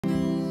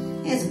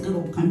Here's a good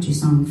old country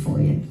song for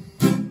you.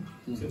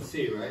 It's good to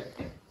see you, right?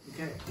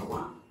 Okay. Go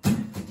on.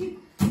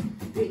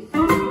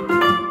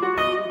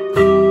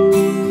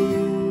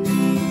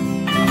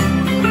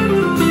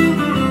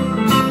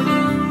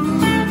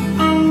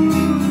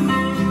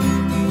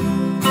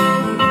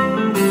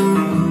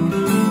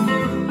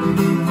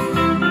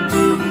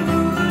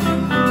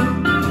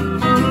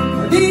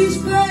 These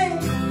gray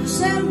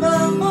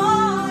December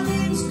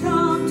mornings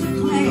come to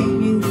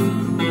claim you.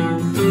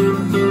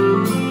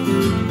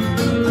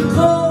 The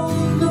cold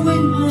New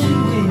England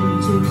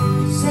winter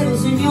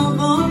settles in your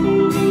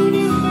bones.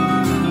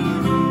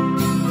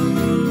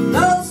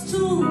 Those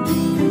two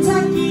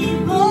Kentucky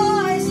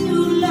boys you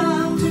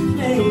love to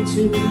play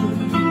to,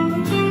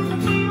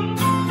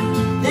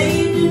 they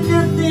do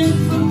nothing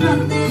for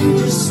nothing,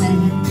 just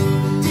singing,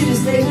 did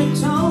as they were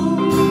told.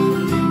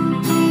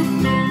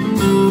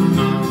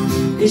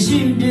 As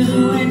you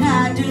do and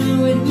I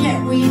do, and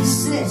yet we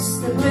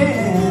insist that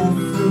we're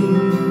free.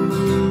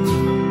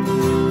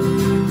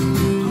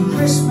 On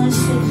Christmas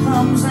it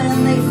comes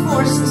and they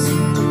force us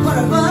to put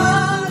up a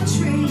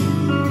tree,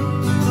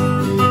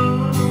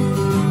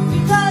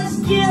 because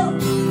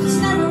guilt is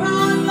never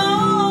on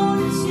loan,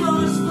 it's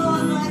yours for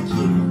the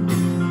keeping.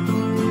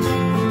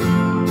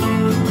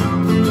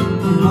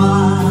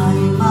 Why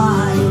am I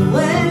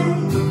away?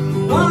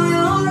 Why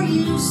are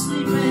you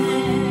sleeping?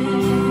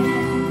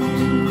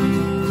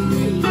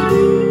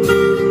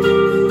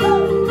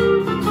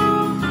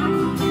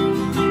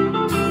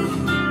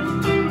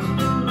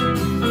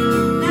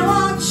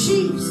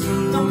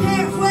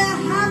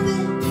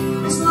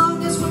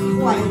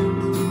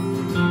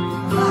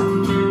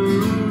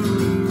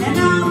 And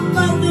our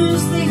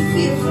mothers, they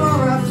fear for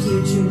our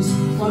futures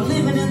while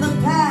living in the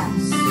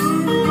past.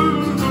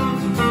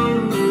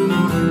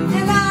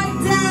 And our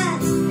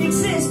dads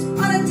exist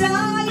on a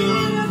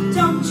diet of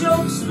dumb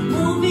jokes and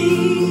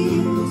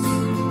movies.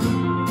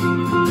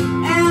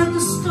 And the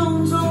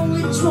Stones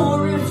only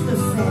tour if the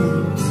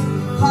fans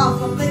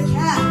cough up the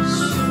cash.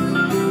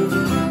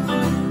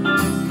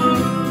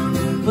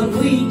 But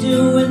we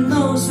do, and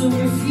those who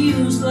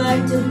refuse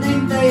like to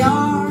think they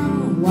are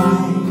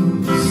wise.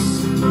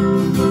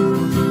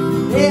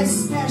 They're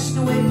stashing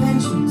away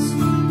pensions,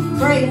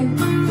 praying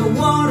the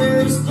water